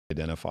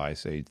Identify,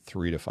 say,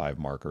 3 to 5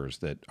 markers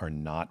that are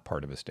not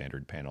part of a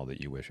standard panel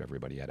that you wish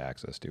everybody had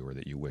access to or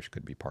that you wish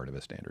could be part of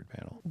a standard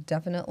panel.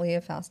 Definitely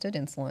a fasted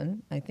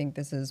insulin. I think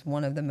this is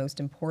one of the most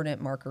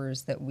important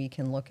markers that we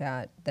can look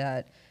at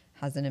that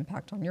has an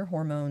impact on your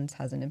hormones,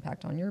 has an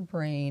impact on your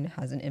brain,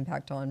 has an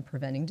impact on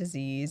preventing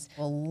disease.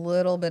 A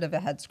little bit of a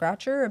head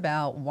scratcher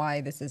about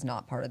why this is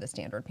not part of the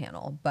standard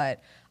panel,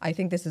 but I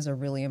think this is a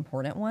really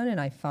important one,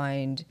 and I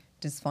find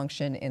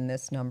dysfunction in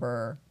this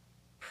number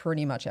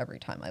pretty much every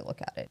time I look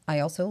at it.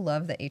 I also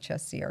love the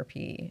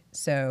hs-CRP.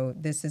 So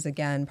this is,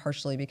 again,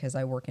 partially because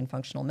I work in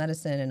functional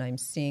medicine and I'm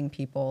seeing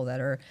people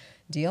that are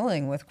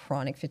dealing with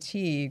chronic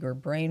fatigue or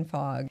brain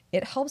fog.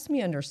 It helps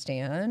me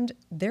understand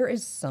there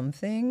is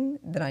something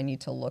that I need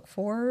to look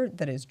for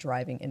that is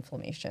driving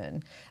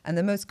inflammation. And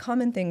the most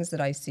common things that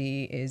I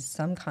see is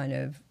some kind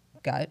of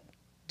gut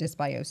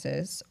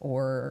dysbiosis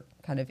or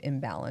kind of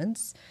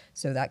imbalance.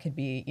 So that could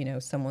be,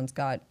 someone's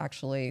got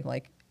actually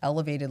like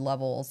elevated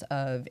levels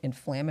of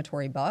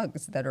inflammatory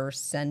bugs that are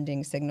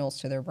sending signals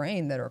to their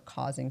brain that are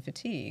causing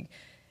fatigue.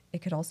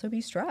 It could also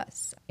be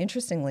stress.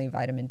 Interestingly,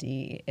 vitamin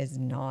D is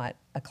not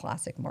a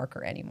classic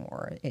marker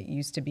anymore. It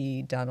used to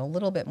be done a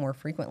little bit more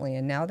frequently,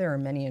 and now there are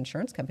many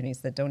insurance companies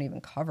that don't even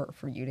cover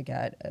for you to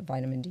get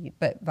vitamin D.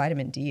 But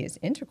vitamin D is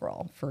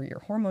integral for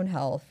your hormone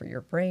health, for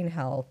your brain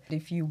health.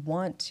 If you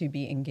want to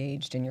be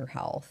engaged in your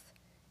health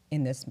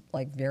in this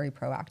like very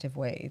proactive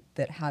way,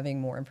 that having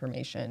more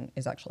information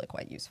is actually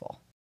quite useful.